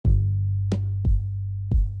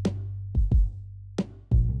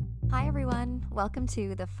everyone. Welcome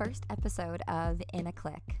to the first episode of In a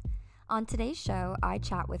Click. On today's show, I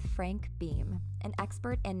chat with Frank Beam, an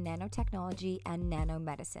expert in nanotechnology and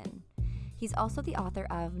nanomedicine. He's also the author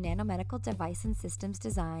of Nanomedical Device and Systems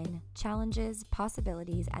Design, Challenges,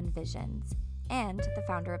 Possibilities, and Visions, and the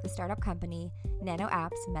founder of the startup company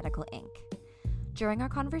NanoApps Medical Inc. During our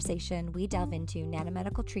conversation, we delve into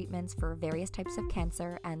nanomedical treatments for various types of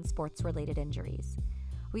cancer and sports-related injuries.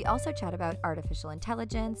 We also chat about artificial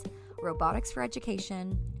intelligence, robotics for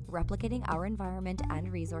education, replicating our environment and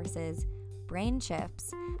resources, brain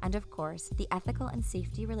chips, and of course, the ethical and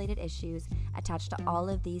safety-related issues attached to all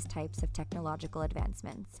of these types of technological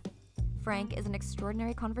advancements. Frank is an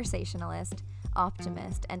extraordinary conversationalist,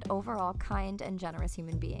 optimist, and overall kind and generous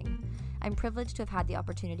human being. I'm privileged to have had the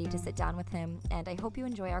opportunity to sit down with him, and I hope you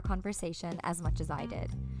enjoy our conversation as much as I did.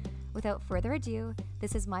 Without further ado,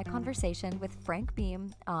 this is my conversation with Frank Beam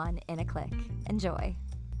on In a Click. Enjoy.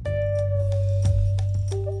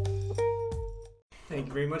 Thank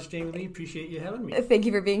you very much, Jamie Lee. Appreciate you having me. Thank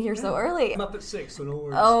you for being here so early. I'm up at 6, so no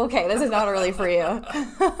worries. Oh, okay. This is not early for you.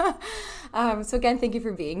 So again, thank you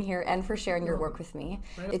for being here and for sharing your work with me.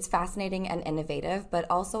 Right. It's fascinating and innovative, but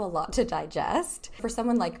also a lot to digest. For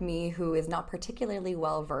someone like me who is not particularly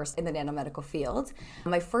well versed in the nanomedical field,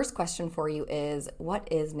 my first question for you is, what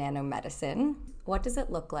is nanomedicine? What does it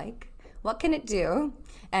look like? What can it do?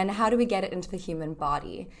 And how do we get it into the human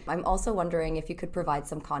body? I'm also wondering if you could provide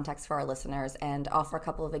some context for our listeners and offer a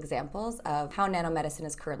couple of examples of how nanomedicine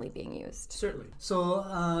is currently being used. Certainly.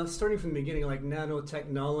 So starting from the beginning, like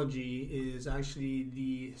nanotechnology is actually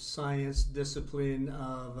the science discipline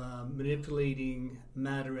of manipulating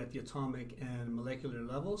matter at the atomic and molecular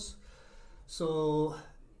levels. So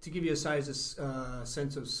to give you a sense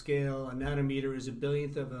of scale, a nanometer is a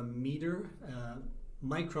billionth of a meter.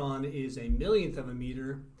 Micron is a millionth of a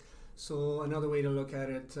meter. So another way to look at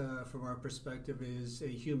it from our perspective is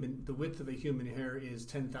the width of a human hair is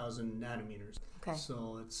 10,000 nanometers. Okay.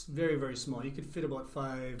 So it's very, very small. You could fit about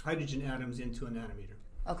 5 hydrogen atoms into a nanometer.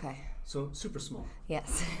 Okay. So super small.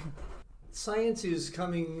 Yes. Science is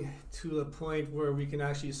coming to a point where we can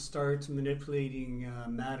actually start manipulating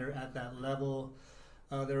matter at that level.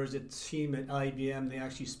 There was a team at IBM, they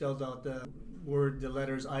actually spelled out the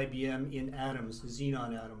letters IBM in atoms,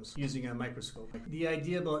 xenon atoms, using a microscope. The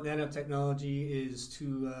idea about nanotechnology is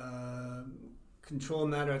to control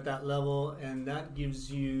matter at that level, and that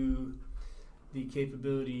gives you the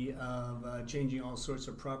capability of changing all sorts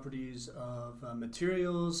of properties of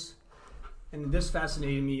materials. And this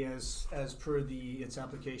fascinated me as per its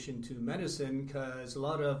application to medicine, because a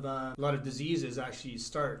lot of diseases actually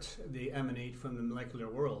they emanate from the molecular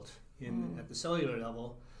world at the cellular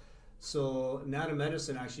level. So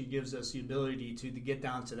nanomedicine actually gives us the ability to get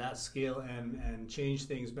down to that scale and change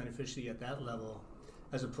things beneficially at that level,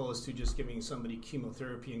 as opposed to just giving somebody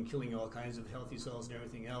chemotherapy and killing all kinds of healthy cells and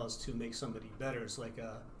everything else to make somebody better. It's like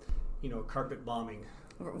carpet bombing.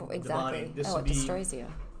 Exactly. The body. It destroys you.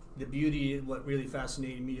 The beauty, what really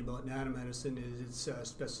fascinated me about nanomedicine is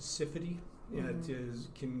its specificity.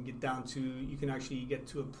 Mm-hmm. You can actually get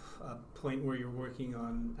to a point where you're working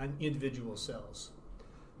on individual cells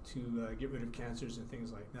to get rid of cancers and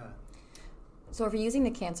things like that. So if you're using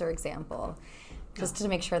the cancer example, just to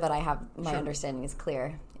make sure that I have my understanding is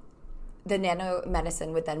clear, the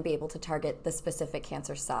nanomedicine would then be able to target the specific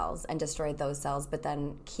cancer cells and destroy those cells, but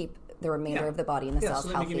then keep the remainder of the body and the cells so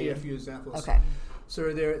healthy. Let me give you a few examples. Okay.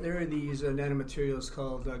 So there are these nanomaterials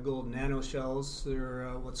called gold nanoshells. They're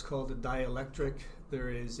what's called a dielectric. There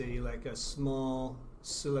is a small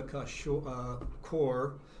silica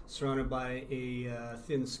core surrounded by a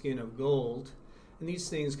thin skin of gold. And these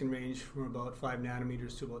things can range from about 5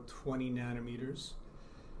 nanometers to about 20 nanometers.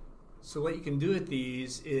 So what you can do with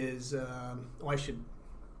these is, I should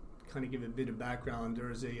kind of give a bit of background. There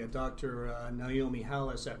is a Dr. Naomi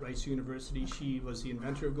Hallis at Rice University. She was the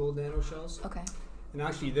inventor of gold nanoshells. Okay. And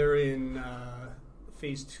actually, they're in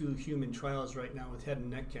phase 2 human trials right now with head and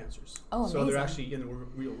neck cancers. Oh, amazing. So they're actually in the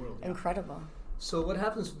real world. Yeah. Incredible. So what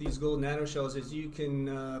happens with these gold nanoshells is you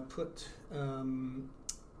can put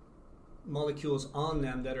molecules on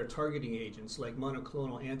them that are targeting agents, like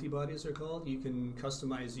monoclonal antibodies are called. You can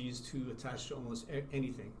customize these to attach to almost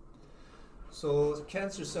anything. So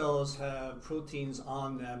cancer cells have proteins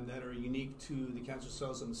on them that are unique to the cancer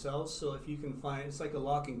cells themselves. So if you can find, it's like a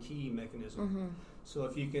lock and key mechanism. Mm-hmm. So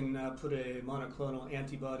if you can put a monoclonal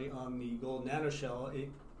antibody on the gold nanoshell,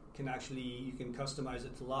 you can customize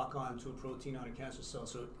it to lock on to a protein on a cancer cell.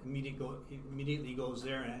 So it immediately goes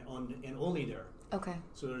there and only there. Okay.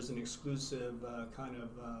 So there's an exclusive kind of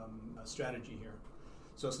strategy here.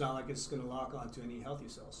 So it's not like it's going to lock onto any healthy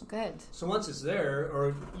cells. Good. So once it's there,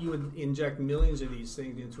 or you would inject millions of these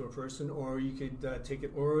things into a person, or you could take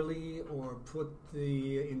it orally, or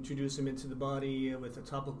introduce them into the body with a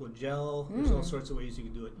topical gel. There's all sorts of ways you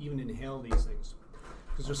can do it. Even inhale these things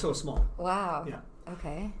because they're so small. Wow. Yeah.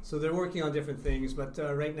 Okay. So they're working on different things, but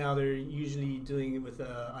right now they're usually doing it with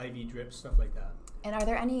IV drips, stuff like that. And are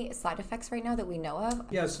there any side effects right now that we know of?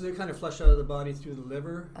 Yeah, so they kind of flush out of the body through the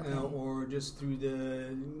liver, Okay. or just through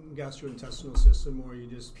the gastrointestinal system, or you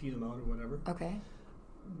just pee them out or whatever. Okay.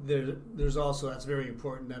 There's also, that's very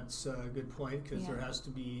important, that's a good point, because Yeah. there has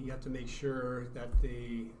to be, you have to make sure that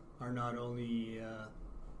they are not only,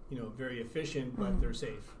 very efficient, but they're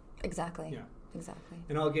safe. Exactly. Yeah. Exactly.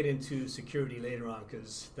 And I'll get into security later on,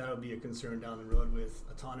 because that'll be a concern down the road with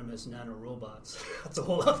autonomous nanorobots. That's a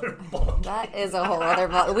whole other ballgame. That is a whole other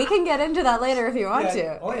ball. We can get into that later if you want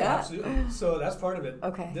to. Oh, yeah, absolutely. So that's part of it.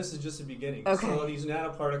 Okay. This is just the beginning. Okay. So these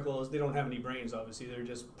nanoparticles, they don't have any brains, obviously. They're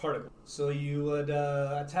just particles. So you would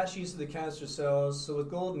attach these to the cancer cells. So with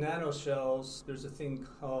gold nanoshells, there's a thing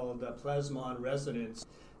called plasmon resonance.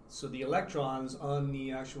 So the electrons on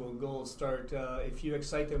the actual gold start, if you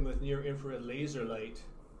excite them with near-infrared laser light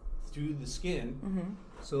through the skin,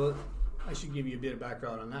 so I should give you a bit of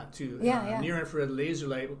background on that too. Yeah. Near-infrared laser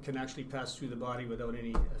light can actually pass through the body without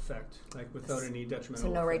any effect, like without any detrimental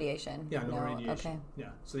So no effect. radiation. Yeah, no radiation. Okay. Yeah,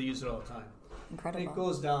 so they use it all the time. Incredible. And it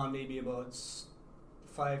goes down maybe about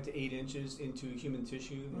 5 to 8 inches into human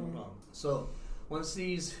tissue, no problem. So once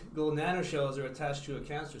these gold nanoshells are attached to a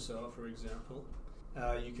cancer cell, for example,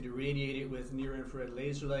 you could irradiate it with near-infrared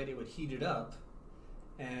laser light. It would heat it up,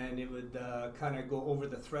 and it would kind of go over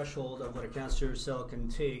the threshold of what a cancer cell can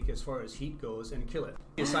take as far as heat goes and kill it.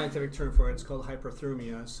 A scientific term for it is called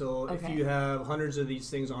hyperthermia. So if you have hundreds of these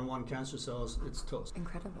things on one cancer cell, it's toast.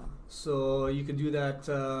 Incredible. So you could do that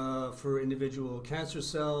for individual cancer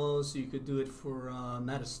cells. You could do it for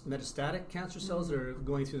metastatic cancer cells that are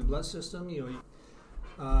going through the blood system.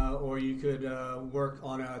 Or you could work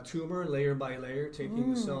on a tumor layer by layer,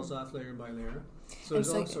 taking the cells off layer by layer. So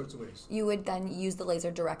there's all sorts of ways. You would then use the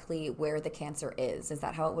laser directly where the cancer is. Is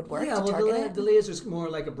that how it would work? Yeah, to well, target the laser is more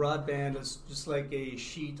like a broadband. It's just like a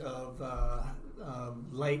sheet of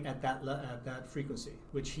light at that frequency,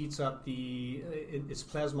 which heats up its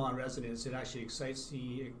plasmon resonance. It actually excites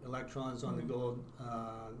the electrons on the gold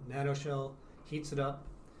nanoshell, heats it up,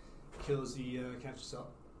 kills the cancer cell.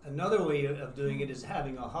 Another way of doing it is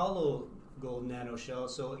having a hollow gold nanoshell.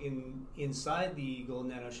 So inside the gold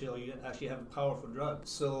nanoshell, you actually have a powerful drug.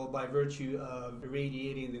 So by virtue of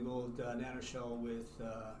irradiating the gold nanoshell with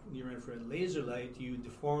near-infrared laser light, you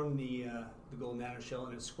deform the gold nanoshell,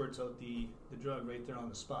 and it squirts out the drug right there on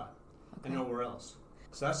the spot, and nowhere else.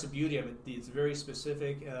 So that's the beauty of it. It's very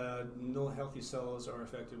specific. No healthy cells are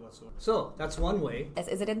affected whatsoever. So that's one way.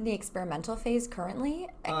 Is it in the experimental phase currently?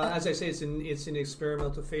 As I say, it's in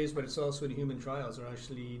experimental phase, but it's also in human trials. They're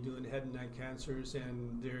actually doing head and neck cancers,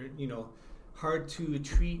 and they're hard to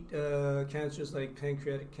treat cancers like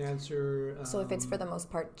pancreatic cancer. So if it's for the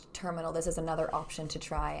most part terminal, this is another option to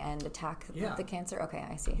try and attack the cancer? Okay,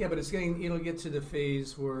 I see. Yeah, but it'll get to the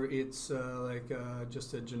phase where it's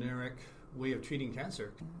just a generic way of treating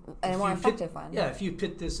cancer. And a more effective one. Yeah, if you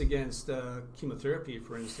pit this against chemotherapy,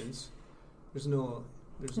 for instance, there's no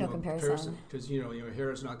comparison, because your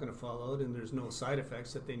hair is not going to fall out, and there's no side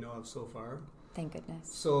effects that they know of so far. Thank goodness.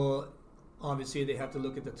 So obviously they have to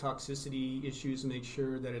look at the toxicity issues and make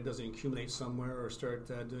sure that it doesn't accumulate somewhere or start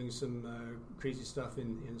doing some crazy stuff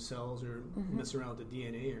in cells or mess around with the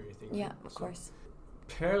DNA or anything. Yeah, right? of course.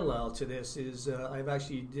 Parallel to this is I've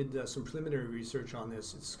actually did some preliminary research on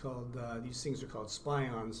this. It's called these things are called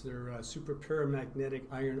spions. They're super paramagnetic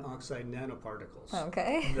iron oxide nanoparticles.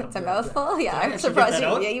 Okay, that's a mouthful. Yeah, I'm surprised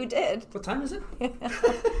surprised you. Yeah, you did. What time is it?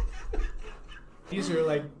 These are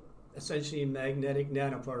like essentially magnetic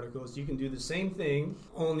nanoparticles. You can do the same thing,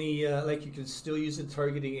 only like you can still use the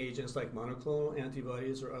targeting agents like monoclonal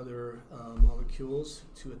antibodies or other molecules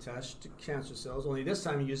to attach to cancer cells, only this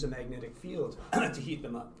time you use a magnetic field to heat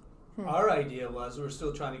them up. Our idea was, we're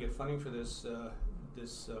still trying to get funding for this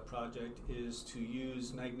project, is to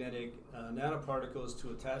use magnetic nanoparticles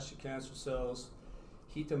to attach to cancer cells,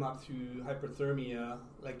 heat them up through hyperthermia,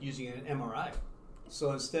 like using an MRI.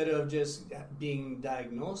 So instead of just being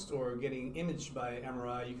diagnosed or getting imaged by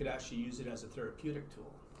MRI, you could actually use it as a therapeutic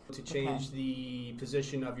tool to change the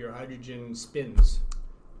position of your hydrogen spins.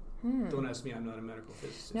 Don't ask me, I'm not a medical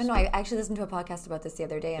physicist. No, I actually listened to a podcast about this the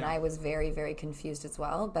other day, and I was very, very confused as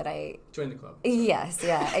well, but I... Join the club. Yes,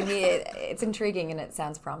 yeah. I mean, it's intriguing, and it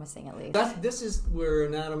sounds promising, at least. This is where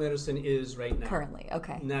nanomedicine is right now. Currently,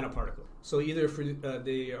 okay. Nanoparticle. So either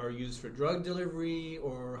they are used for drug delivery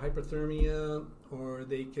or hyperthermia, or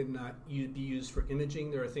they can be used for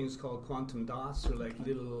imaging. There are things called quantum dots, or like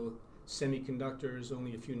little semiconductors,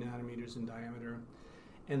 only a few nanometers in diameter,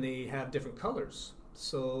 and they have different colors.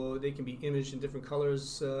 So they can be imaged in different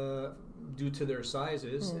colors due to their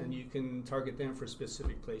sizes, and you can target them for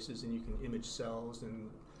specific places, and you can image cells and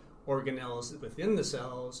organelles within the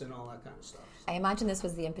cells and all that kind of stuff. I imagine this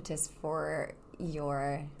was the impetus for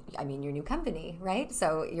your new company, right?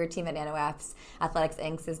 So your team at NanoApps Athletics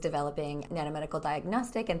Inc. is developing nanomedical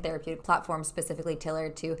diagnostic and therapeutic platforms specifically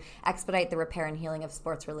tailored to expedite the repair and healing of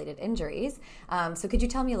sports-related injuries. So could you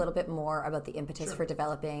tell me a little bit more about the impetus for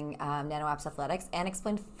developing NanoApps Athletics and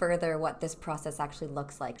explain further what this process actually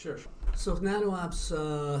looks like? Sure. So with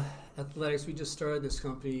NanoApps Athletics, we just started this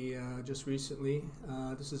company just recently.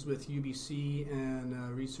 This is with UBC and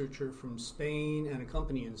a researcher from Spain and a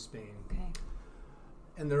company in Spain. Okay.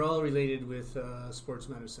 And they're all related with sports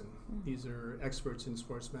medicine. These are experts in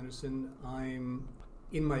sports medicine.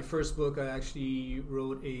 In my first book, I actually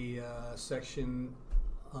wrote a section,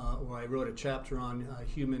 or I wrote a chapter on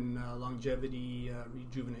human longevity,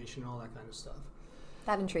 rejuvenation, all that kind of stuff.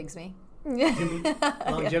 That intrigues me.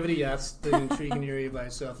 Longevity, that's the intriguing area by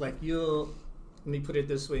itself. Let me put it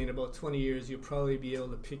this way, in about 20 years, you'll probably be able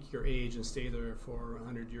to pick your age and stay there for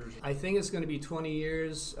 100 years. I think it's going to be 20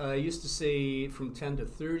 years. I used to say from 10 to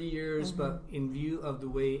 30 years, but in view of the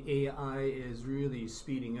way AI is really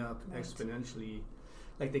speeding up exponentially,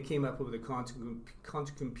 like they came up with a quantum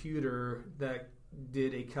computer that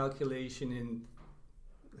did a calculation in,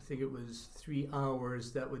 I think it was 3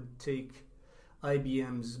 hours, that would take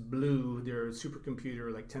IBM's Blue, their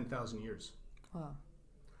supercomputer, like 10,000 years. Wow.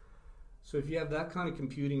 So if you have that kind of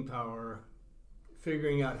computing power,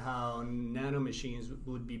 figuring out how nanomachines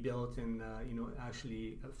would be built and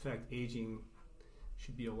actually affect aging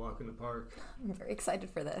should be a walk in the park. I'm very excited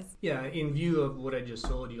for this. Yeah, in view of what I just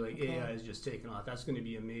told you, AI is just taken off. That's going to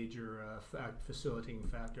be a major facilitating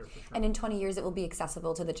factor for sure. And in 20 years, it will be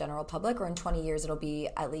accessible to the general public, or in 20 years, it'll be,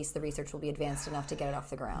 at least the research will be advanced enough to get it off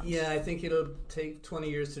the ground? Yeah, I think it'll take 20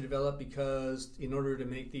 years to develop, because in order to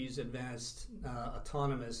make these advanced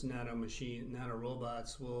autonomous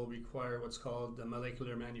nanorobots will require what's called the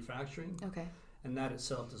molecular manufacturing. Okay. And that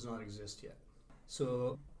itself does not exist yet.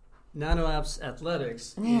 So NanoApps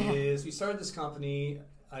Athletics is, we started this company.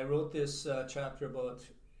 I wrote this chapter about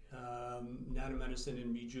nanomedicine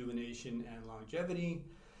and rejuvenation and longevity.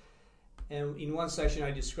 And in one section,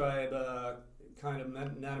 I describe a kind of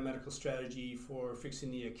nanomedical strategy for fixing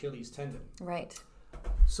the Achilles tendon. Right.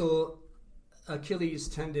 So Achilles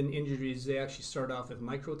tendon injuries, they actually start off with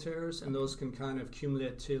micro tears, and those can kind of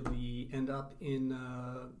cumulatively end up in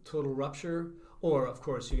total rupture. Or, of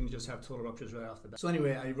course, you can just have total ruptures right off the bat. So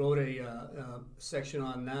anyway, I wrote a section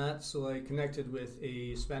on that. So I connected with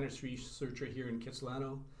a Spanish researcher here in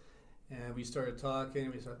Kitsilano, and we started talking.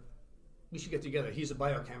 We thought, we should get together. He's a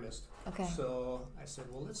biochemist. Okay. So I said,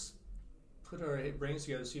 well, let's put our brains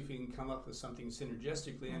together, see if we can come up with something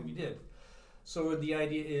synergistically, and we did. So the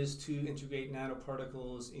idea is to integrate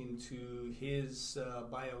nanoparticles into his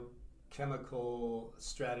biochemical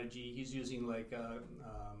strategy. He's using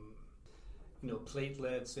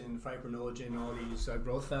platelets and fibrinogen, all these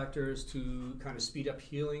growth factors to kind of speed up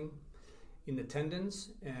healing in the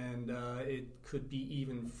tendons, and it could be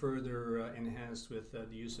even further enhanced with the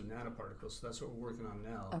use of nanoparticles. So that's what we're working on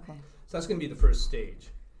now. Okay. So that's going to be the first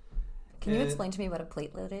stage. Can you explain to me what a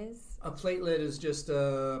platelet is? A platelet is just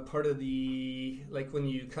part of the, like when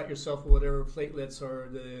you cut yourself or whatever, platelets are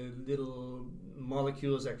the little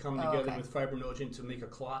molecules that come together with fibrinogen to make a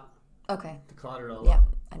clot. Okay. To clot it all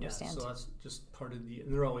up. I understand. So that's just part of the,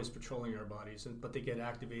 and they're always patrolling our bodies, but they get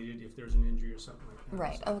activated if there's an injury or something like that.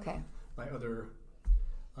 Right, so, okay. By other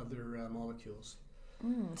molecules.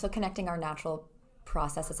 So connecting our natural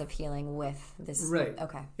processes of healing with this. Right.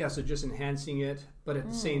 Okay. Yeah, so just enhancing it, but at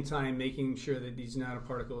the same time making sure that these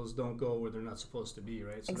nanoparticles don't go where they're not supposed to be,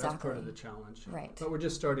 right? So exactly. That's part of the challenge. Right. But we're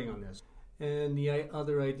just starting on this. And the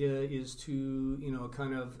other idea is to,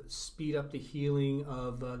 kind of speed up the healing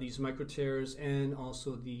of these micro tears, and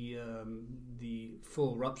also the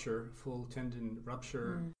full tendon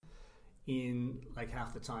rupture in like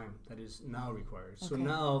half the time that is now required. Okay. So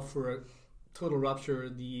now for a total rupture,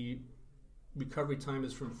 the recovery time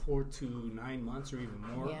is from 4 to 9 months or even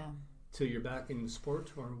more till you're back in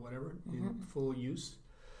sport or whatever in full use.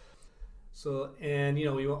 So, and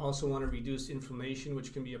we also want to reduce inflammation,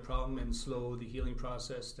 which can be a problem, and slow the healing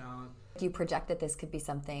process down. Do you project that this could be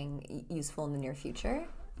something useful in the near future?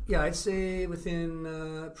 Yeah, I'd say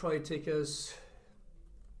within, probably take us,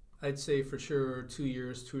 I'd say for sure 2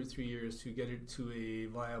 years, 2 or 3 years to get it to a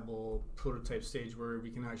viable prototype stage where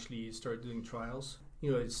we can actually start doing trials.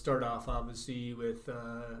 It'd start off obviously with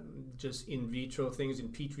just in vitro things in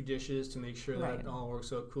petri dishes to make sure that all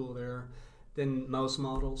works out cool there. Then mouse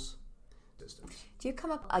models. Do you come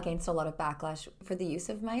up against a lot of backlash for the use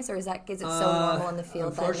of mice, or is it so normal in the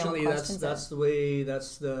field that no one unfortunately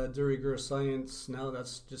that's it? the de rigueur science now.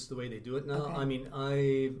 That's just the way they do it now. Okay. I mean,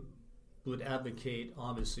 I would advocate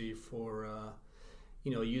obviously for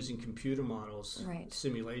using computer models,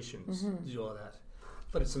 simulations to do all that,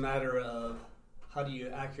 but it's a matter of how do you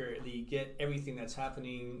accurately get everything that's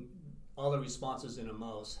happening, all the responses in a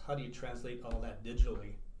mouse, how do you translate all that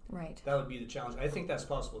digitally? Right. That would be the challenge. I think that's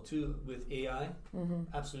possible too with AI.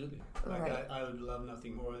 Absolutely. I would love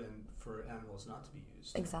nothing more than for animals not to be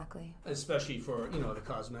used. Exactly. Especially for the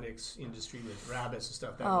cosmetics industry with rabbits and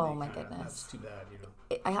stuff. My goodness. That's too bad.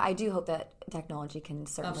 I do hope that technology can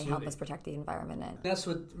certainly help us protect the environment. That's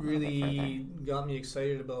what really got me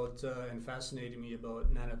excited about and fascinated me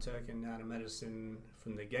about nanotech and nanomedicine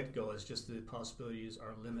from the get-go. Is just the possibilities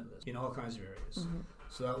are limitless in all kinds of areas.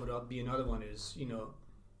 So that would be another one is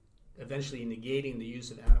eventually negating the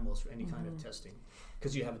use of animals for any kind of testing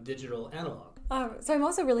because you have a digital analog. So I'm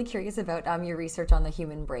also really curious about your research on the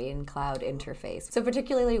human brain cloud interface. So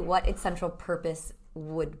particularly what its central purpose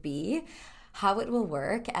would be, how it will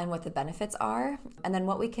work, and what the benefits are, and then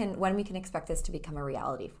when we can expect this to become a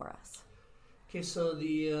reality for us. Okay, so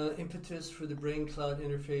the impetus for the brain cloud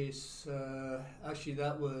interface, actually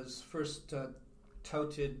that was first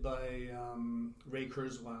touted by Ray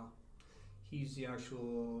Kurzweil. He's the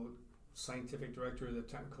actual scientific director, the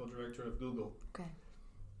technical director of Google. Okay.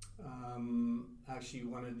 Actually,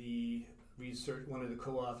 one of the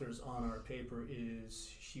co-authors on our paper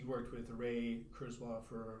she worked with Ray Kurzweil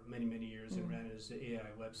for many, many years and ran his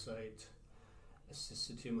AI website,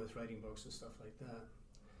 assisted him with writing books and stuff like that.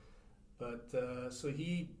 But so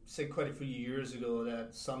he said quite a few years ago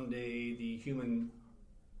that someday the human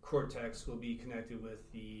cortex will be connected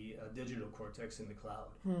with the digital cortex in the cloud.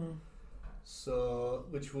 So,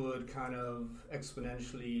 which would kind of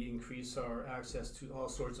exponentially increase our access to all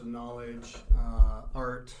sorts of knowledge,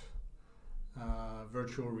 art,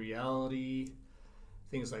 virtual reality,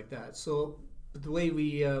 things like that. So, the way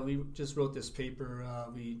we just wrote this paper,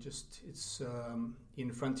 it's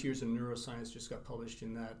in Frontiers in Neuroscience, just got published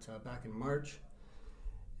in that back in March,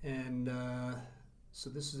 and so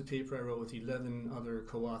this is a paper I wrote with 11 other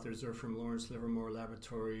co-authors. They're from Lawrence Livermore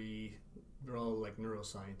Laboratory. They're all like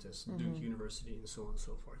neuroscientists, Duke University, and so on and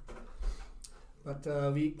so forth. But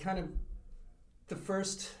the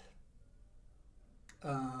first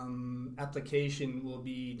application will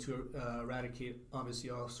be to eradicate, obviously,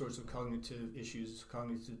 all sorts of cognitive issues,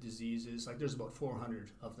 cognitive diseases. Like there's about 400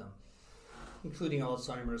 of them, including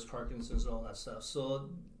Alzheimer's, Parkinson's, all that stuff. So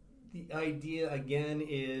the idea, again,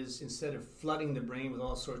 is instead of flooding the brain with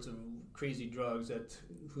all sorts of crazy drugs that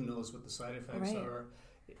who knows what the side effects are,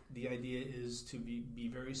 the idea is to be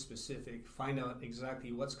very specific, find out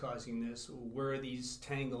exactly what's causing this, where are these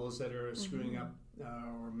tangles that are screwing up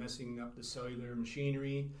or messing up the cellular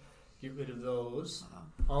machinery, get rid of those,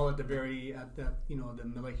 all at the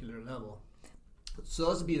molecular level. So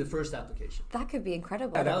those would be the first application. That could be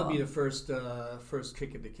incredible. That would be the first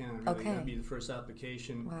kick at the can. Really. Okay. That would be the first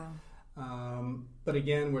application. Wow. But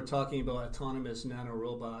again, we're talking about autonomous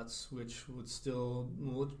nanorobots, which would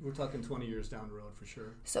we're talking 20 years down the road for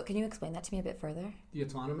sure. So can you explain that to me a bit further? The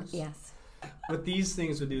autonomous? Yes. What these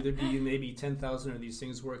things would do, there'd be maybe 10,000 of these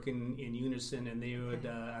things working in unison, and they would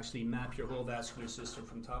actually map your whole vascular system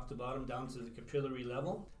from top to bottom down to the capillary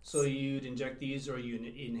level. So you'd inject these, or you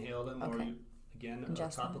inhale them, or you, again, a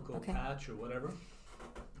topical patch or whatever.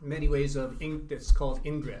 Many ways of that's called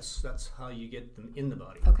ingress. That's how you get them in the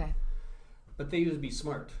body. Okay. But they would be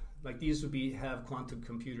smart. Like these would have quantum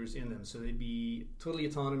computers in them, so they'd be totally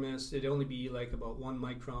autonomous. They'd only be like about 1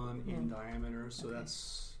 micron in diameter, so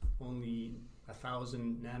that's only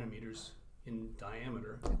 1,000 nanometers in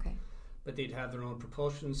diameter. Okay. But they'd have their own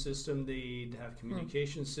propulsion system. They'd have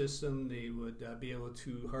communication system. They would be able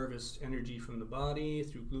to harvest energy from the body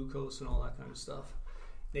through glucose and all that kind of stuff.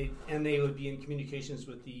 They would be in communications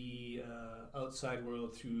with the outside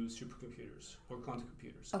world through supercomputers or quantum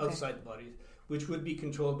computers outside the body, which would be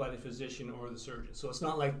controlled by the physician or the surgeon. So it's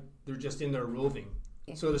not like they're just in there roving.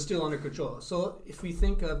 Yeah. So they're still under control. So if we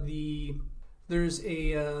think of there's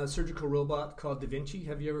a surgical robot called Da Vinci.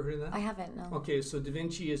 Have you ever heard of that? I haven't, no. Okay, so Da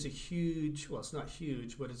Vinci is a huge, well, it's not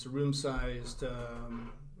huge, but it's a room-sized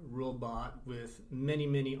robot with many,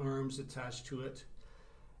 many arms attached to it.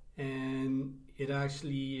 And it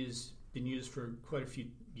actually is been used for quite a few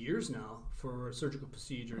years now for surgical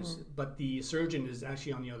procedures, but the surgeon is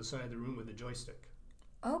actually on the other side of the room with a joystick.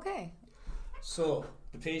 Okay. So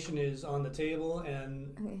the patient is on the table,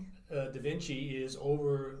 and Da Vinci is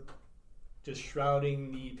over, just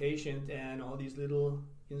shrouding the patient, and all these little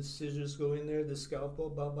incisors go in there, the scalpel,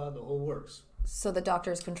 the whole works. So the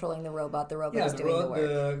doctor is controlling the robot is doing the work.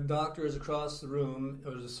 The doctor is across the room,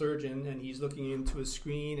 or the surgeon, and he's looking into a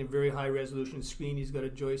screen, a very high resolution screen. He's got a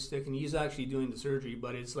joystick, and he's actually doing the surgery,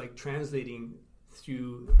 but it's like translating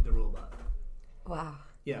through the robot. Wow.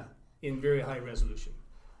 Yeah, in very high resolution.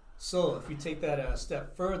 So if you take that a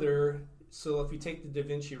step further, so if you take the Da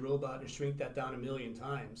Vinci robot and shrink that down 1 million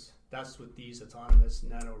times, that's what these autonomous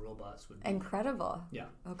nano robots would be. Incredible. Yeah.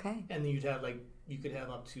 Okay. And then you could have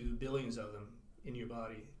up to billions of them in your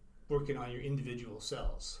body working on your individual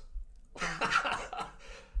cells.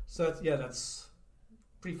 So that's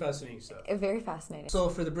pretty fascinating stuff. Very fascinating. So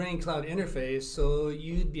for the brain cloud interface, so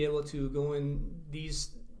you'd be able to go in,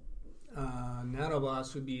 these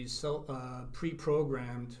nanobots would be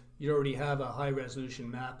pre-programmed. You already have a high resolution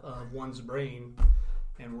map of one's brain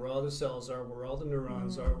and where all the cells are, where all the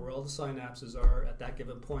neurons are, where all the synapses are at that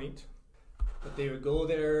given point. But they would go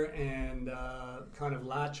there and kind of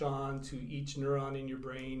latch on to each neuron in your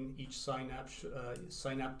brain, each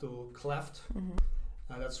synaptal cleft.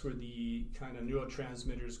 That's where the kind of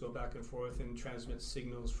neurotransmitters go back and forth and transmit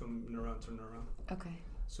signals from neuron to neuron. Okay.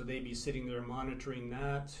 So they'd be sitting there monitoring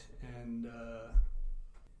that, and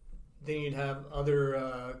then you'd have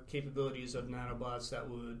other capabilities of nanobots that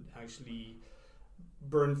would actually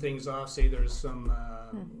burn things off. Say there's some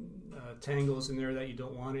tangles in there that you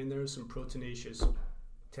don't want in there, some proteinaceous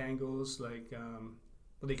tangles, like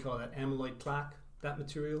what do they call that, amyloid plaque, that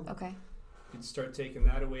material. Okay. You'd start taking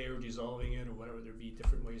that away or dissolving it or whatever. There'd be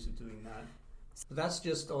different ways of doing that. But that's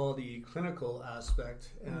just all the clinical aspect.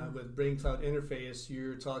 With brain cloud interface,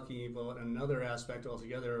 you're talking about another aspect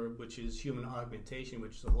altogether, which is human augmentation,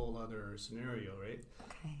 which is a whole other scenario, right?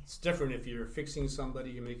 Okay. It's different if you're fixing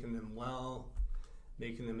somebody, you're making them well,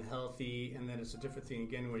 making them healthy, and then it's a different thing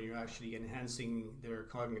again when you're actually enhancing their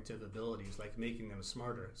cognitive abilities, like making them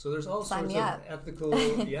smarter. So there's all sorts of ethical.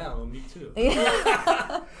 Yeah, well, me too.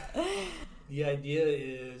 The idea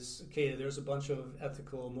is, okay, there's a bunch of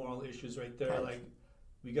ethical, moral issues right there. Right. Like,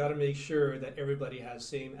 we got to make sure that everybody has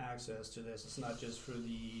same access to this. It's not just for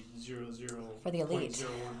the 0.01%. For the elite.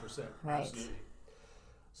 Right. Absolutely.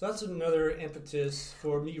 So that's another impetus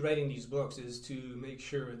for me writing these books, is to make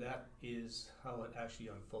sure that is how it actually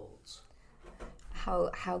unfolds.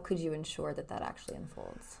 How could you ensure that actually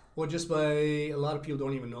unfolds? Well, just by, a lot of people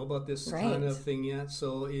don't even know about this kind of thing yet.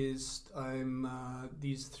 So I'm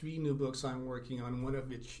these 3 new books I'm working on, one of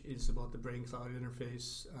which is about the brain cloud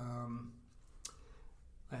interface.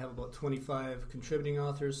 I have about 25 contributing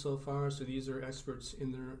authors so far, so these are experts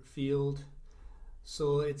in their field.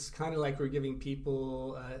 So it's kind of like we're giving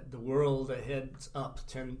people, the world, a heads up,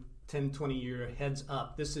 10, 20 year heads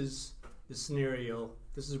up. This is the scenario.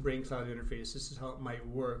 This is a brain cloud interface. This is how it might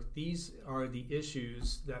work. These are the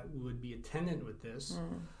issues that would be attendant with this.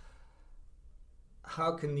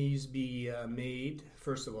 How can these be made,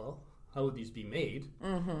 first of all? How would these be made?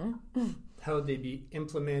 How would they be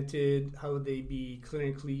implemented? How would they be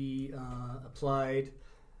clinically applied?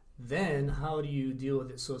 Then how do you deal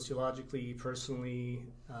with it sociologically, personally,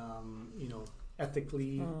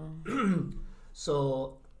 ethically?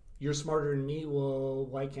 So you're smarter than me. Well,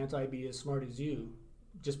 why can't I be as smart as you?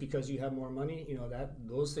 Just because you have more money,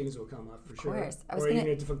 those things will come up for sure. Of course. Or even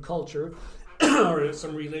a different culture, or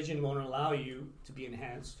some religion won't allow you to be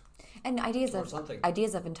enhanced. And ideas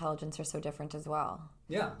of intelligence are so different as well.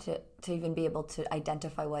 Yeah. To even be able to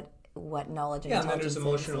identify what knowledge and intelligence is. Yeah, and then there's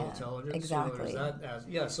emotional intelligence.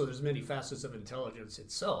 Exactly. So there's many facets of intelligence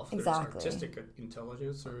itself. Exactly. There's artistic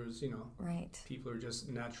intelligence. There's, right. People are just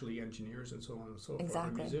naturally engineers and so on and so forth.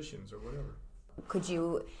 Exactly. Or musicians or whatever. Could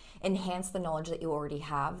you enhance the knowledge that you already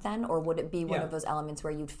have then? Or would it be one of those elements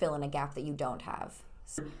where you'd fill in a gap that you don't have?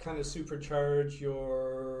 Kind of supercharge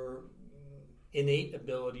your innate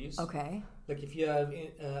abilities. Okay. Like if you have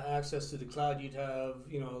access to the cloud, you'd have,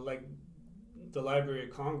 like the Library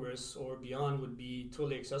of Congress or beyond would be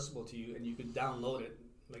totally accessible to you, and you could download it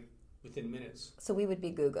like within minutes. So we would be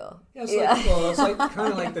Google. Yeah, it's like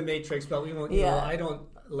kind of like the Matrix, but we won't. I don't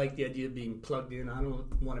like the idea of being plugged in. I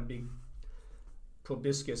don't want a big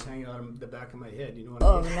proboscis hanging out on the back of my head. You know what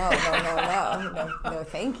I mean? No,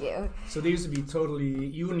 thank you. So these would be totally.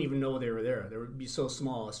 You wouldn't even know they were there. They would be so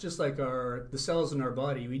small. It's just like the cells in our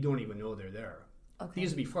body. We don't even know they're there. Okay.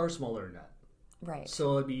 These would be far smaller than that. Right.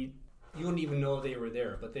 So it'd be. You wouldn't even know they were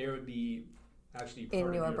there, but they would be actually part in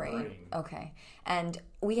of your your brain. Okay. And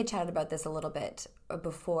we had chatted about this a little bit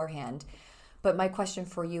beforehand, but my question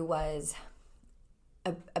for you was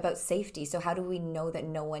about safety. So how do we know that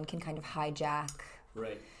no one can kind of hijack?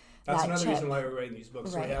 Right. That's another reason why we're writing these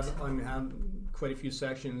books. Right. So I have quite a few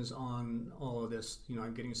sections on all of this.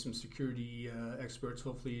 I'm getting some security experts,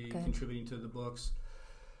 hopefully contributing to the books.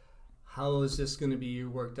 How is this going to be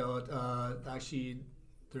worked out? Actually,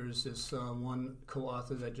 there's this one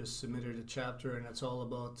co-author that just submitted a chapter, and it's all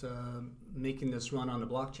about making this run on the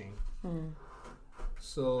blockchain.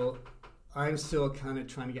 So I'm still kind of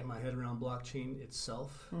trying to get my head around blockchain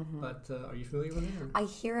itself, but are you familiar with it? Or? I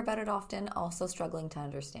hear about it often, also struggling to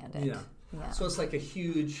understand it. Yeah. So it's like a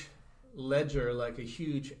huge ledger, like a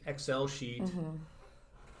huge Excel sheet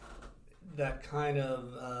that kind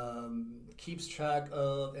of keeps track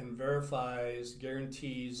of and verifies,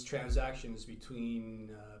 guarantees transactions between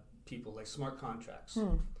people, like smart contracts.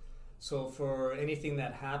 So for anything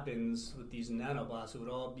that happens with these nanobots, it would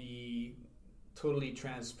all be totally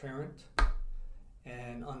transparent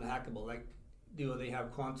and unhackable. Like, they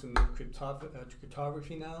have quantum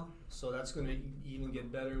cryptography now, so that's going to even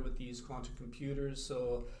get better with these quantum computers.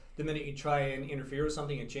 So the minute you try and interfere with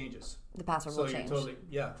something, it changes. The password will change.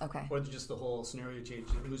 Okay. Or just the whole scenario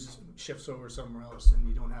changes. It shifts over somewhere else, and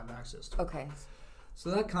you don't have access to it. Okay.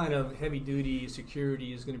 So that kind of heavy-duty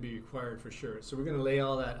security is going to be required for sure. So we're going to lay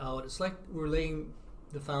all that out. It's like we're laying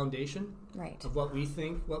the foundation of what we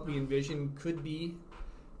think, what we envision could be.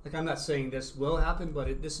 Like, I'm not saying this will happen,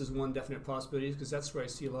 but this is one definite possibility, because that's where I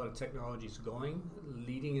see a lot of technologies going,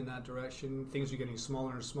 leading in that direction. Things are getting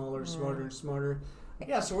smaller and smaller, smarter and smarter.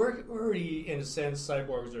 Yeah, so we're already, in a sense,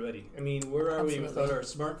 cyborgs already. I mean, where are we without our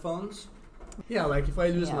smartphones? Yeah, like if I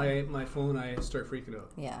lose my phone, I start freaking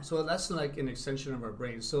out. Yeah. So that's like an extension of our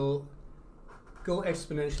brain. So go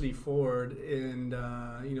exponentially forward, and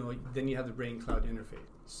then you have the brain cloud interface.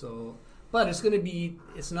 So, but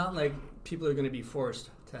it's not like people are going to be forced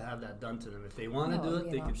to have that done to them. If they want to do it,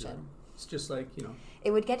 they can do it. It's just like,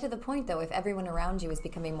 It would get to the point, though, if everyone around you is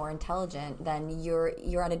becoming more intelligent, then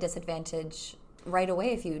you're at a disadvantage right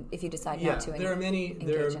away if you decide not to engage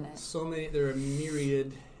in it. There are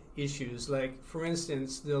myriad issues. Like, for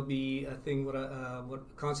instance, there'll be a thing,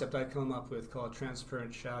 what concept I come up with called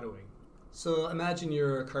transparent shadowing. So imagine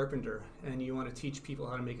you're a carpenter and you want to teach people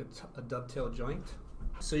how to make a dovetail joint.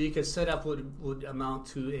 So you could set up what would amount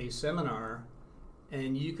to a seminar,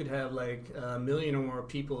 and you could have like 1 million or more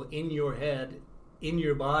people in your head, in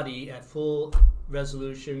your body, at full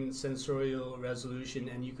resolution, sensorial resolution,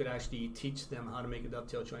 and you could actually teach them how to make a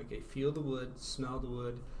dovetail joint. Okay, feel the wood, smell the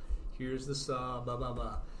wood, here's the saw, blah, blah,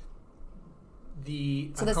 blah.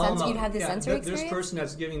 You'd have the sensory experience? This person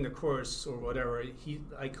that's giving the course or whatever,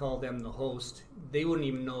 I call them the host. They wouldn't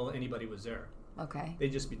even know anybody was there. Okay.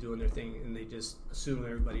 They'd just be doing their thing, and they just assume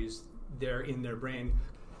everybody's there in their brain.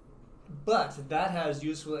 But that has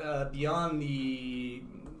useful, beyond the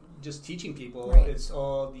just teaching people, it's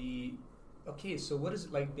all the, okay, so what is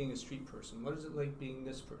it like being a street person? What is it like being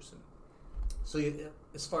this person? So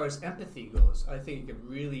as far as empathy goes, I think it could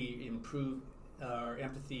really improve our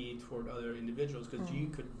empathy toward other individuals, because you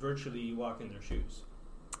could virtually walk in their shoes.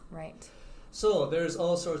 Right. So there's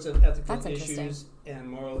all sorts of ethical issues and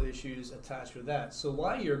moral issues attached with that. So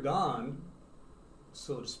while you're gone,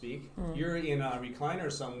 so to speak, you're in a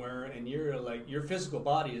recliner somewhere, and your physical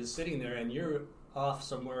body is sitting there, and you're off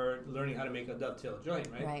somewhere learning how to make a dovetail joint,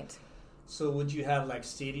 right? Right. So would you have like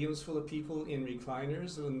stadiums full of people in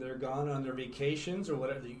recliners when they're gone on their vacations or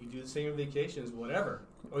whatever? You could do the same on vacations, whatever.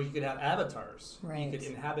 Or you could have avatars. Right. You could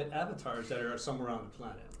inhabit avatars that are somewhere on the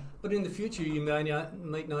planet. But in the future, you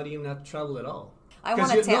might not even have to travel at all. I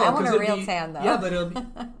want a tan. I want a real tan, though. Yeah, but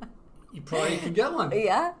you probably could get one.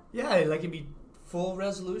 Yeah? Yeah, like it'd be full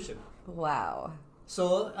resolution. Wow.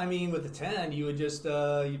 So, I mean, with the tan, you would just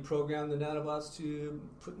you program the nanobots to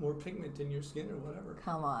put more pigment in your skin or whatever.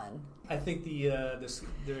 Come on. I think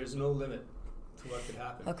there's no limit to what could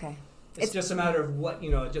happen. Okay. It's just a matter of what,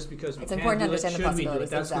 just because we it's can important do to it, understand should the we do it?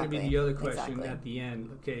 That's exactly. going to be the other question at the end.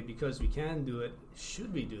 Okay, because we can do it,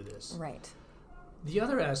 should we do this? Right. The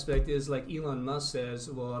other aspect is, like Elon Musk says,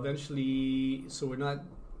 well, eventually, so we're not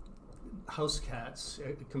house cats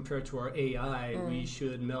compared to our AI. We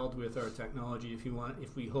should meld with our technology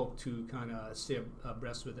if we hope to kind of stay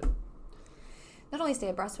abreast with it. Not only stay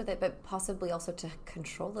abreast with it, but possibly also to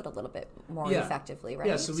control it a little bit more effectively, right?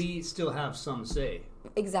 Yeah, so we still have some say.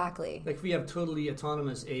 Exactly. Like, if we have totally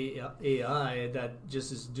autonomous AI that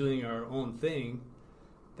just is doing our own thing,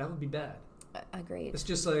 that would be bad. Agreed. It's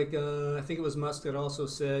just like, I think it was Musk that also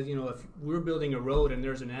said, if we're building a road and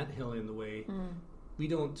there's an anthill in the way, we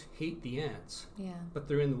don't hate the ants, Yeah. but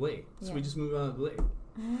they're in the way. So Yeah. we just move out of the way.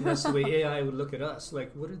 And that's the way AI would look at us.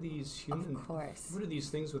 Like, what are these human? Of course. What are these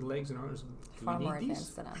things with legs and arms? Do Far we more need these?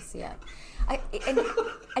 advanced than us, yeah.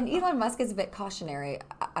 And Elon Musk is a bit cautionary,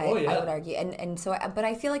 I would argue. And so, but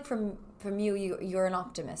I feel like from you're an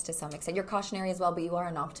optimist to some extent. You're cautionary as well, but you are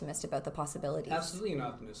an optimist about the possibilities. Absolutely an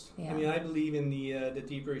optimist. Yeah. I mean, I believe in the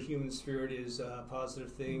deeper human spirit is a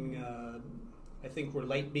positive thing. I think we're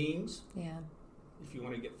light beings. Yeah. If you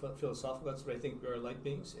want to get philosophical, that's what I think. We are light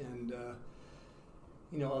beings, and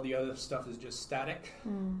all the other stuff is just static.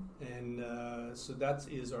 And so that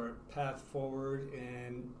is our path forward.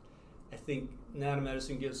 And I think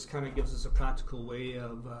nanomedicine gives us a practical way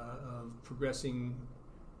of progressing,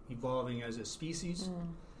 evolving as a species.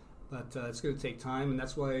 But it's going to take time, and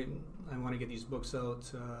that's why I want to get these books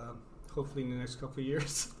out. Hopefully in the next couple of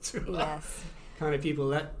years to Yes. kind of people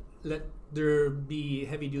let there be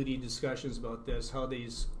heavy duty discussions about this, how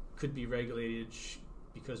these could be regulated,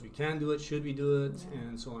 because we can do it, should we do it,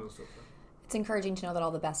 and so on and so forth. It's encouraging to know that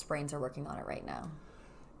all the best brains are working on it right now.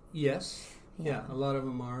 Yes, yeah, a lot of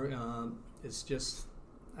them are. It's just,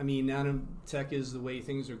 I mean, nanotech is the way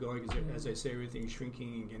things are going. As I say, everything's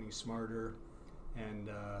shrinking and getting smarter, and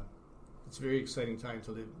it's a very exciting time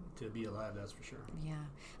to be alive. That's for sure. Yeah,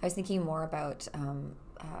 I was thinking more about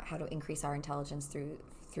how to increase our intelligence through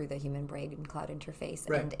the human brain and cloud interface,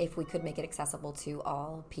 and if we could make it accessible to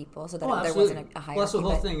all people, so that there wasn't a hierarchy. Well, that's the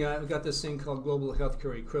whole thing. I've got this thing called global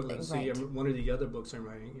healthcare equivalency. Right. One of the other books I'm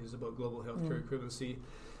writing is about global healthcare equivalency.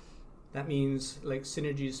 That means like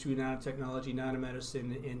synergies through nanotechnology,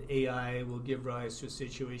 nanomedicine, and AI will give rise to a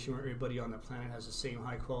situation where everybody on the planet has the same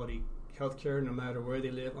high quality healthcare, no matter where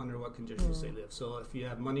they live, under what conditions they live. So if you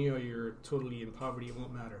have money or you're totally in poverty, it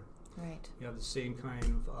won't matter. Right. You have the same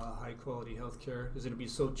kind of high quality healthcare because it'll be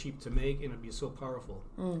so cheap to make and it'll be so powerful.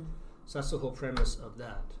 So that's the whole premise of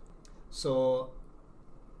that. So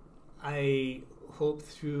I hope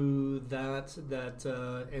through that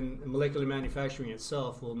and molecular manufacturing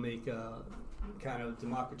itself will make kind of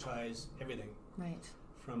democratize everything. Right.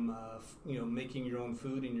 From making your own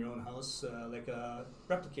food in your own house, like a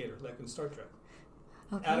replicator, like in Star Trek.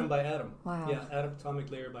 Okay. Atom by atom. Wow. Yeah,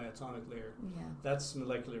 atomic layer by atomic layer. Yeah. That's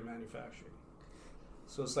molecular manufacturing.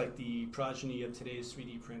 So it's like the progeny of today's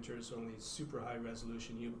 3D printers, only super high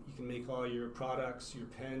resolution. You can make all your products, your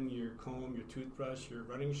pen, your comb, your toothbrush, your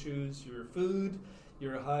running shoes, your food,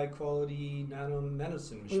 your high quality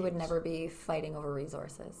nanomedicine machines. We would never be fighting over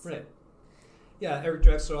resources. Right. Yeah, Eric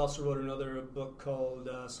Drexler also wrote another book called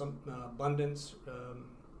Abundance,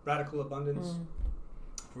 Radical Abundance,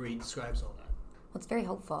 where he describes all that. Well, it's very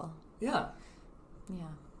hopeful. Yeah. Yeah.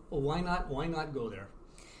 Well, why not go there?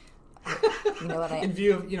 You know what in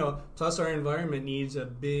view of, plus our environment needs a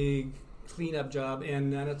big cleanup job,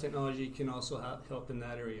 and nanotechnology can also help in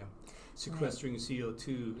that area, sequestering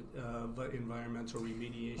CO2, environmental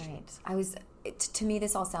remediation. Right. To me,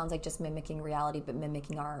 this all sounds like just mimicking reality, but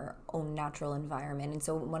mimicking our own natural environment. And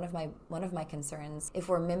so one of my concerns, if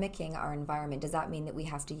we're mimicking our environment, does that mean that we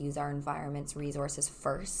have to use our environment's resources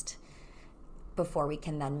first before we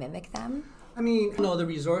can then mimic them? I mean, the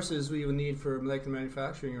resources we would need for molecular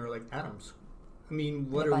manufacturing are like atoms. I mean,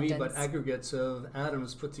 what are we but aggregates of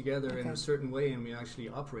atoms put together in a certain way, and we actually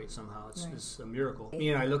operate somehow. It's just a miracle.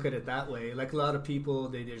 I look at it that way. Like a lot of people,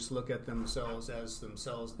 they just look at themselves as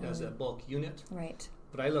a bulk unit. Right.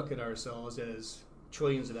 But I look at ourselves as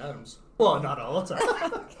trillions of atoms. Well, not all the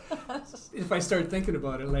time. If I start thinking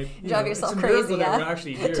about it, drive yourself it's a crazy. That we're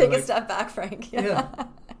actually here. Take a step back, Frank. Yeah.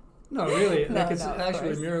 No, really. It's actually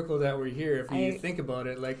course. a miracle that we're here. If you think about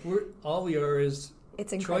it, all we are is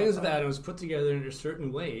trillions of atoms put together in a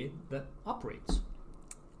certain way that operates.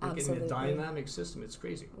 We're getting a dynamic system. It's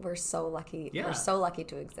crazy. We're so lucky. Yeah. We're so lucky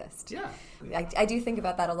to exist. Yeah. I do think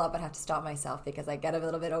about that a lot, but I have to stop myself because I get a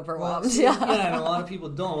little bit overwhelmed. And a lot of people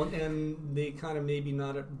don't, and they kind of maybe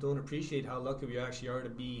don't appreciate how lucky we actually are to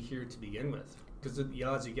be here to begin with, because the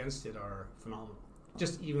odds against it are phenomenal.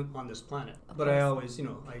 Just even on this planet. But I always,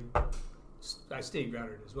 I stay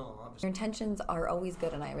grounded as well, obviously. Your intentions are always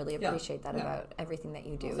good, and I really appreciate that about everything that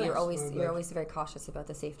you do. Well, you're always very cautious about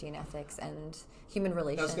the safety and ethics and human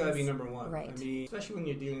relations. That's got to be number one. Right. I mean, especially when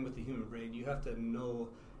you're dealing with the human brain, you have to know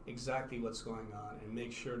exactly what's going on and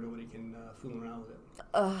make sure nobody can fool around with it.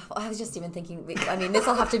 I was just even thinking, this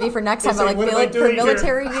will have to be for next time, but for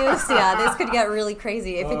military use, this could get really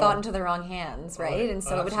crazy if it got into the wrong hands, right? And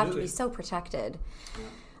so it would have to be so protected.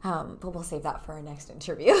 But we'll save that for our next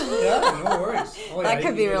interview. Yeah, no worries. Oh, That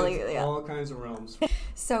could be really, all kinds of realms.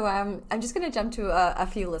 So I'm just going to jump to a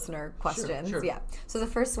few listener questions. Sure. Yeah. So the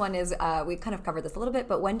first one is, we kind of covered this a little bit,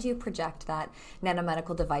 but when do you project that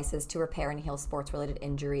nanomedical devices to repair and heal sports-related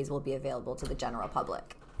injuries will be available to the general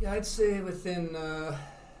public? Yeah, I'd say within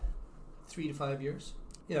 3 to 5 years.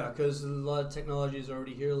 Yeah, because a lot of technology is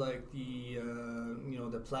already here, like the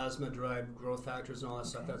the plasma-derived growth factors and all that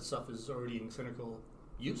stuff. That stuff is already in clinical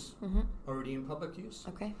use, already in public use.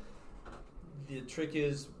 Okay. The trick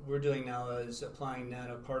is we're doing now is applying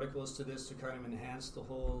nanoparticles to this to kind of enhance the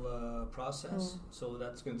whole process. So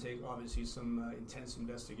that's going to take obviously some intense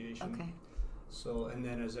investigation. Okay. So, and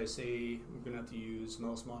then as I say, we're going to have to use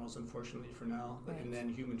mouse models, unfortunately, for now, and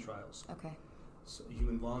then human trials. Okay. So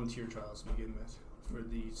human volunteer trials to begin with for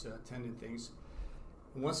these tendon things.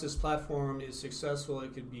 And once this platform is successful,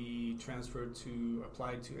 it could be transferred to,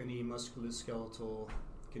 applied to any musculoskeletal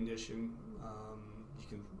condition you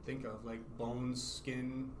can think of, like bones,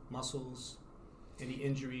 skin, muscles, any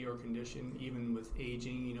injury or condition, even with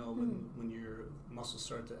aging, when your muscles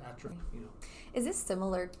start to atrophy, Is this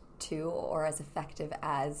similar to or as effective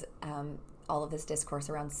as all of this discourse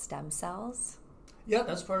around stem cells? Yeah,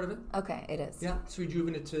 that's part of it. Okay, it is. Yeah, it's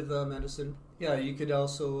rejuvenative medicine. Yeah, you could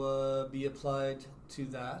also be applied to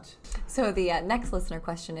that. So the next listener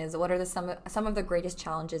question is, what are some of the greatest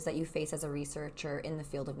challenges that you face as a researcher in the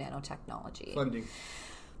field of nanotechnology? Funding.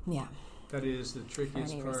 Yeah. That is the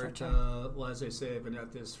trickiest part. Researcher. Well, as I say, I've been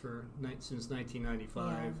at this since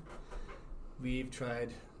 1995. Yeah. We've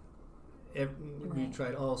tried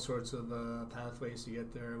all sorts of pathways to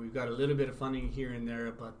get there. We've got a little bit of funding here and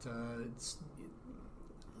there, but it's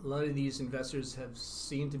a lot of these investors have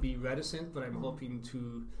seemed to be reticent. But I'm hoping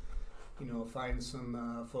to, find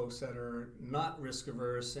some folks that are not risk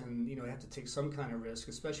averse and have to take some kind of risk,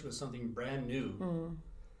 especially with something brand new.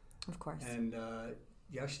 Of course. And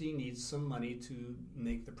you actually need some money to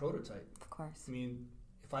make the prototype. Of course. I mean,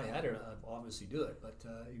 if I had it, I'd obviously do it. But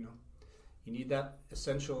you need that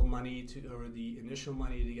essential money or the initial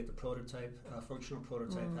money to get the prototype, functional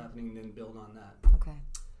prototype happening, and then build on that. Okay.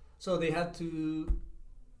 So they have to,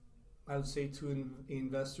 I would say to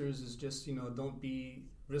investors is just, don't be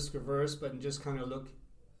risk averse, but just kind of look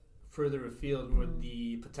further afield where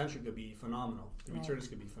the potential could be phenomenal. The returns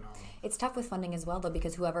could be phenomenal. It's tough with funding as well, though,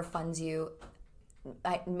 because whoever funds you,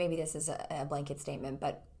 maybe this is a blanket statement,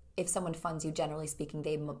 but if someone funds you, generally speaking,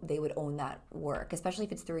 they would own that work, especially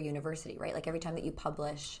if it's through a university, right? Like every time that you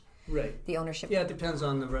publish, the ownership. Yeah, it depends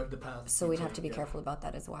on the path. So we'd have to be careful about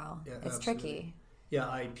that as well. Yeah, it's absolutely. Tricky.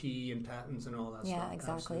 Yeah, IP and patents and all that stuff. Yeah,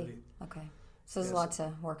 exactly. Absolutely. Okay. So there's a lot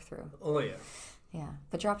to work through. Oh, yeah. Yeah,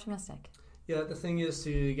 but you're optimistic. Yeah, the thing is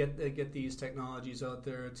to get these technologies out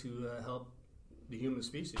there to help the human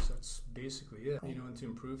species. That's basically it, and to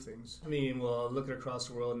improve things. I mean, well, look at across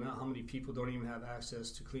the world now, how many people don't even have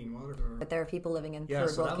access to clean water? But there are people living in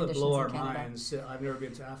third world conditions in Canada. Yeah, so that would blow our minds. I've never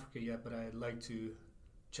been to Africa yet, but I'd like to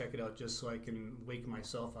check it out just so I can wake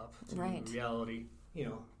myself up to reality.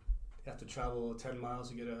 You have to travel 10 miles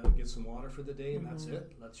to get some water for the day, and that's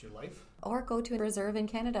it. That's your life. Or go to a reserve in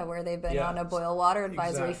Canada where they've been on a boil water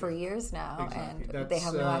advisory for years now, and they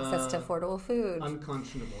have no access to affordable food.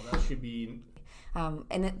 Unconscionable. That should be.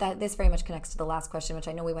 And this very much connects to the last question, which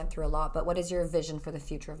I know we went through a lot, but what is your vision for the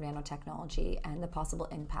future of nanotechnology and the possible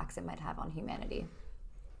impacts it might have on humanity?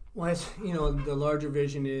 Well, the larger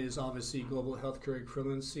vision is obviously global healthcare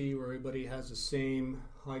equivalency, where everybody has the same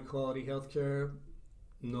high-quality healthcare.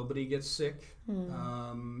 Nobody gets sick.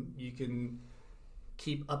 You can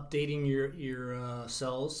keep updating your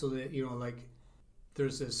cells so that,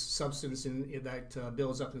 there's this substance that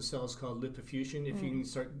builds up in cells called lipofuscin. If you can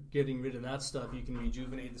start getting rid of that stuff, you can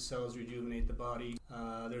rejuvenate the cells, rejuvenate the body.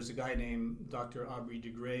 There's a guy named Dr. Aubrey de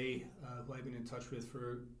Grey, who I've been in touch with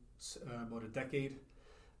for about a decade.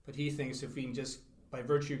 But he thinks if we can just, by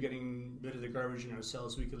virtue of getting rid of the garbage in our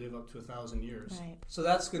cells, we could live up to 1,000 years. Right. So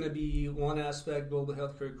that's going to be one aspect, global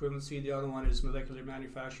healthcare equivalency. The other one is molecular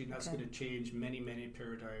manufacturing. That's going to change many, many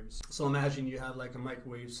paradigms. So imagine you have like a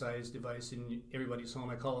microwave-sized device in everybody's home.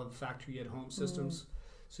 I call it factory-at-home systems.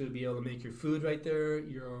 So you'll be able to make your food right there,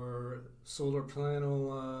 your solar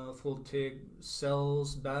panel, photovoltaic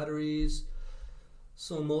cells, batteries.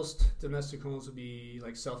 So most domestic homes will be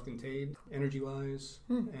like self-contained, energy-wise,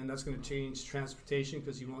 and that's going to change transportation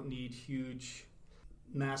because you won't need huge,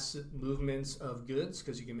 massive movements of goods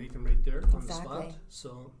because you can make them right there on the spot.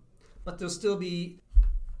 So, but there'll still be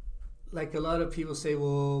like a lot of people say,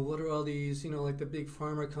 well, what are all these, like the big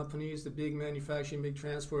pharma companies, the big manufacturing, big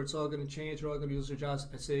transport, it's all going to change, they're all going to lose their jobs.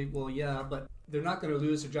 I say, well, yeah, but they're not going to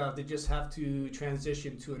lose their job. They just have to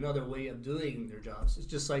transition to another way of doing their jobs. It's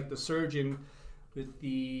just like the surgeon with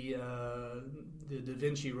the Da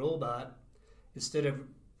Vinci robot. Instead of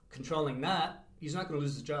controlling that, he's not going to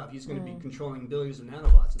lose his job. He's going to be controlling billions of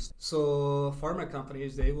nanobots. So pharma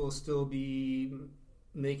companies, they will still be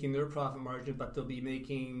making their profit margin, but they'll be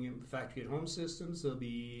making factory at home systems. They'll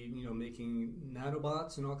be, making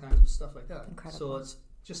nanobots and all kinds of stuff like that. Incredible. So it's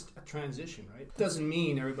just a transition, right? It doesn't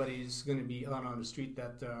mean everybody's going to be out on the street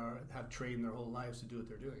that have trained their whole lives to do what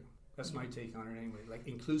they're doing. That's my take on it anyway, like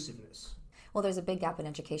inclusiveness. Well, there's a big gap in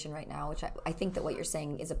education right now, which I think that what you're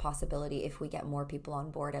saying is a possibility if we get more people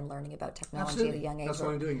on board and learning about technology at a young age. That's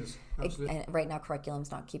why I'm doing this. Absolutely. And right now,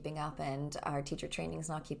 curriculum's not keeping up, and our teacher training's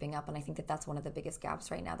not keeping up. And I think that that's one of the biggest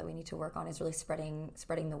gaps right now that we need to work on, is really spreading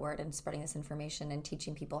the word and spreading this information and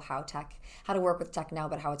teaching people how to work with tech now,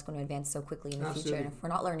 but how it's going to advance so quickly in the future. And if we're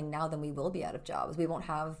not learning now, then we will be out of jobs. We won't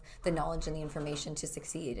have the knowledge and the information to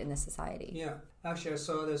succeed in this society. Yeah. Actually, I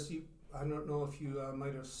saw this. I don't know if you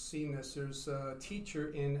might have seen this. There's a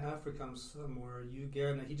teacher in Africa somewhere,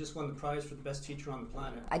 Uganda. He just won the prize for the best teacher on the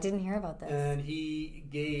planet. I didn't hear about this. And he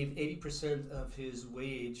gave 80% of his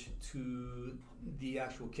wage to the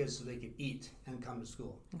actual kids so they could eat and come to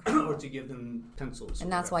school, or to give them pencils.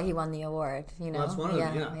 And that's why he won the award, Well, that's one of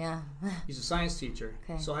them, yeah. He's a science teacher.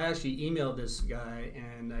 Okay. So I actually emailed this guy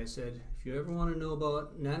and I said, if you ever want to know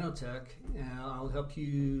about nanotech, I'll help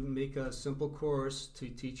you make a simple course to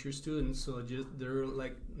teach your students so they're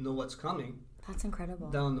like know what's coming. That's incredible.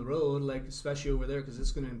 Down the road, like especially over there, because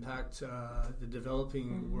it's going to impact the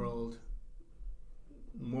developing world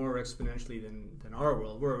more exponentially than our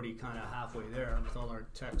world. We're already kind of halfway there with all our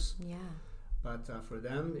techs. Yeah. But for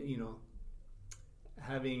them,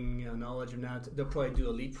 having knowledge of that, they'll probably do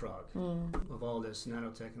a leapfrog of all this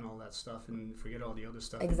nanotech and all that stuff and forget all the other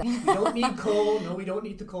stuff. Exactly. We don't need coal. No, we don't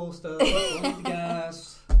need the coal stuff. We don't need the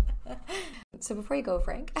gas. So before you go,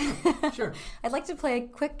 Frank, Sure. I'd like to play a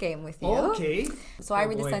quick game with you. Okay. So I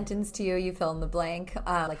read the sentence to you, you fill in the blank.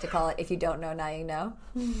 I like to call it, if you don't know, now you know.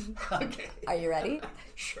 Okay. Are you ready?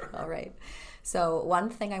 Sure. All right. So one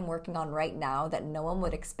thing I'm working on right now that no one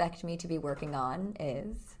would expect me to be working on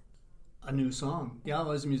is... a new song. Yeah, I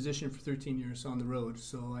was a musician for 13 years on the road,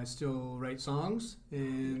 so I still write songs.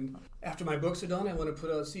 And after my books are done, I want to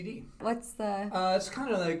put out a CD. What's the... It's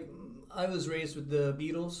kind of like, I was raised with the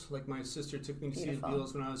Beatles. Like my sister took me to see the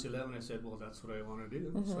Beatles when I was 11. I said, well, that's what I want to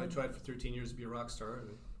do. So I tried for 13 years to be a rock star.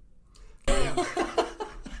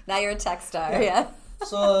 Now you're a tech star, yeah.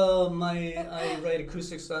 So I write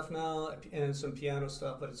acoustic stuff now and some piano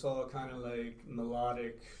stuff, but it's all kind of like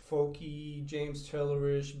melodic, folky, James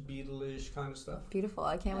Taylor-ish, Beatle-ish kind of stuff. Beautiful.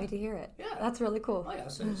 I can't wait to hear it. Yeah. That's really cool. Oh yeah,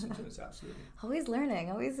 so it's absolutely. Always learning,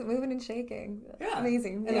 always moving and shaking. Yeah.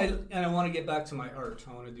 Amazing. And I want to get back to my art.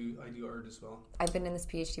 I do art as well. I've been in this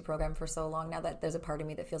PhD program for so long now that there's a part of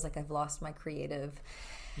me that feels like I've lost my creative...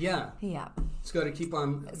 Yeah. It's got to keep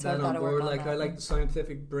on that on board. Like I like the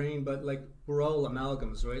scientific brain, but like we're all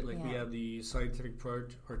amalgams, right? Like we have the scientific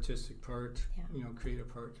part, artistic part, creative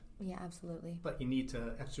part. Yeah, absolutely. But you need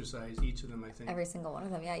to exercise each of them, I think. Every single one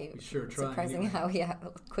of them, yeah. You sure try. Surprising how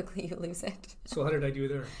quickly you lose it. So how did I do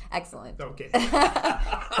there? Excellent. Okay.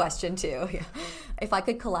 Question 2. Yeah. If I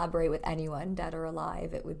could collaborate with anyone, dead or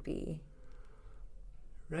alive, it would be?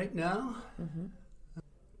 Right now? Mm-hmm.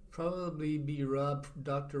 Probably be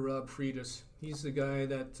Dr. Rob Freitas. He's the guy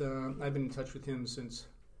that I've been in touch with him since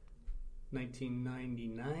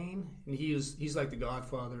 1999, and he's like the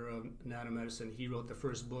godfather of nanomedicine. He wrote the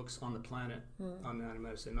first books on the planet on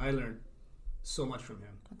nanomedicine. I learned so much from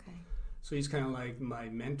him. Okay. So he's kind of like my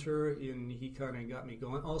mentor, and he kind of got me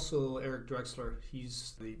going. Also, Eric Drexler,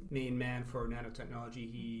 he's the main man for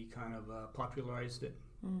nanotechnology. He kind of popularized it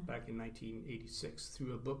back in 1986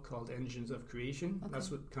 through a book called Engines of Creation. Okay.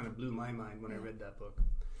 That's what kind of blew my mind when I read that book.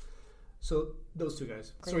 So those two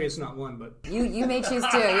guys. Great. Sorry, it's not one, but you may choose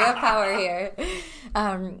two. You have power here.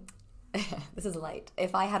 This is light.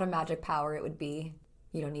 If I had a magic power, it would be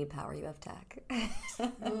you don't need power. You have tech.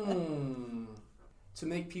 To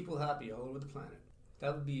make people happy all over the planet.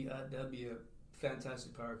 That'd be a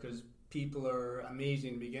fantastic power, because people are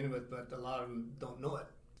amazing to begin with, but a lot of them don't know it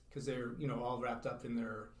because they're all wrapped up in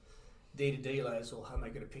their day-to-day lives. Well, how am I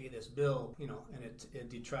going to pay this bill? And it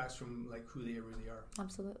detracts from like who they really are.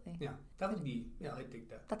 Absolutely. Yeah, that would be. Yeah, I think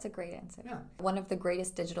that. That's a great answer. Yeah. One of the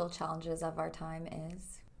greatest digital challenges of our time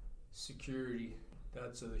is security.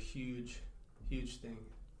 That's a huge thing.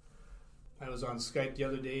 I was on Skype the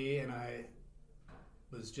other day, and I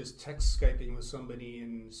was just text Skyping with somebody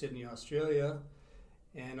in Sydney, Australia,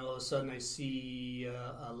 and all of a sudden I see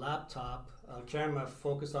a laptop, a camera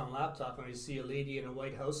focused on a laptop, and I see a lady in a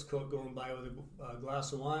white house coat going by with a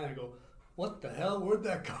glass of wine. I go, what the hell? Where'd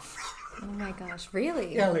that come from? Oh my gosh,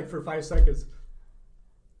 really? Yeah, like for 5 seconds.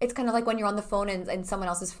 It's kind of like when you're on the phone and someone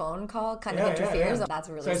else's phone call kind of interferes. Yeah. That's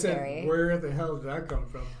really so I scary. said, where the hell did that come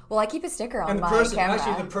from? Well, I keep a sticker on and my camera.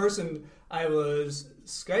 Actually, the person I was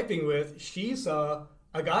Skyping with, she saw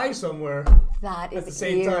a guy somewhere that is at the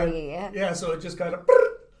same eerie. time. Yeah, so it just kind of...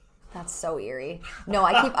 That's so eerie. No,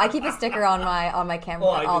 I keep a sticker on my camera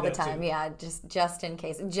all the time. Too. Yeah, just in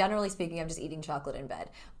case. Generally speaking, I'm just eating chocolate in bed,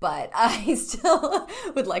 but I still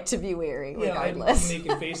would like to be weary regardless. I'm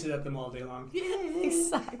making faces at them all day long. Yay!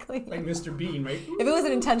 Exactly. Like Mr. Bean, right? If it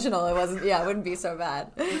wasn't intentional, it wasn't. Yeah, it wouldn't be so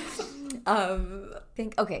bad.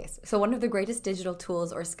 Okay. So one of the greatest digital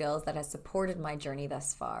tools or skills that has supported my journey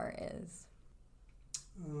thus far is.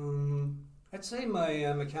 I'd say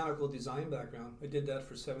my mechanical design background. I did that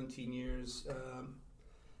for 17 years.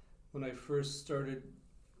 When I first started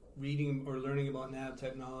reading or learning about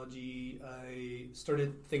nanotechnology, I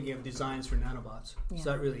started thinking of designs for nanobots. Yeah.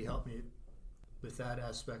 So that really helped me with that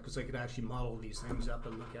aspect, because I could actually model these things up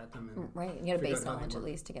and look at them. And right, you had a base knowledge at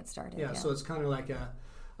least to get started. Yeah, so it's kind of like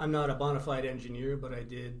I'm not a bona fide engineer, but I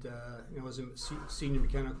did. I was a senior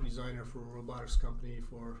mechanical designer for a robotics company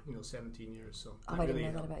for 17 years. So I didn't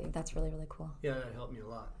know that about you. That's really, really cool. Yeah, that helped me a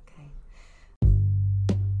lot. Okay.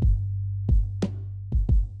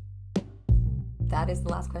 That is the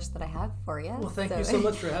last question that I have for you. Well, thank you so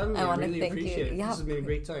much for having me. I really appreciate it. Yeah. This has been a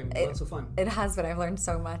great time. Lots of fun. It has been. I've learned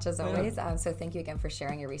so much as always. So thank you again for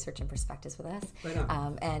sharing your research and perspectives with us. Right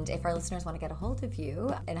on. And if our listeners want to get a hold of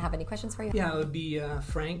you and have any questions for you. Yeah, it would be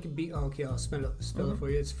Frank B. Okay, I'll spell it for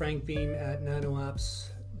you. It's Frank Beam at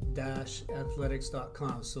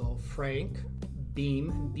nanoapps-athletics.com. So Frank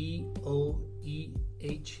Beam, BOEHM.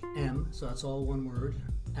 So that's all one word.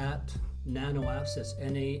 At nanoapps. That's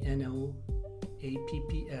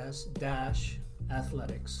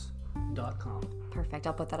NANOAPPS-athletics.com. Perfect.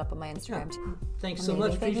 I'll put that up on my Instagram too. Thank you so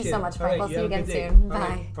much. Thank you so much, Frank. We'll see you again soon. Bye.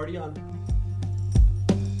 Bye. Party on.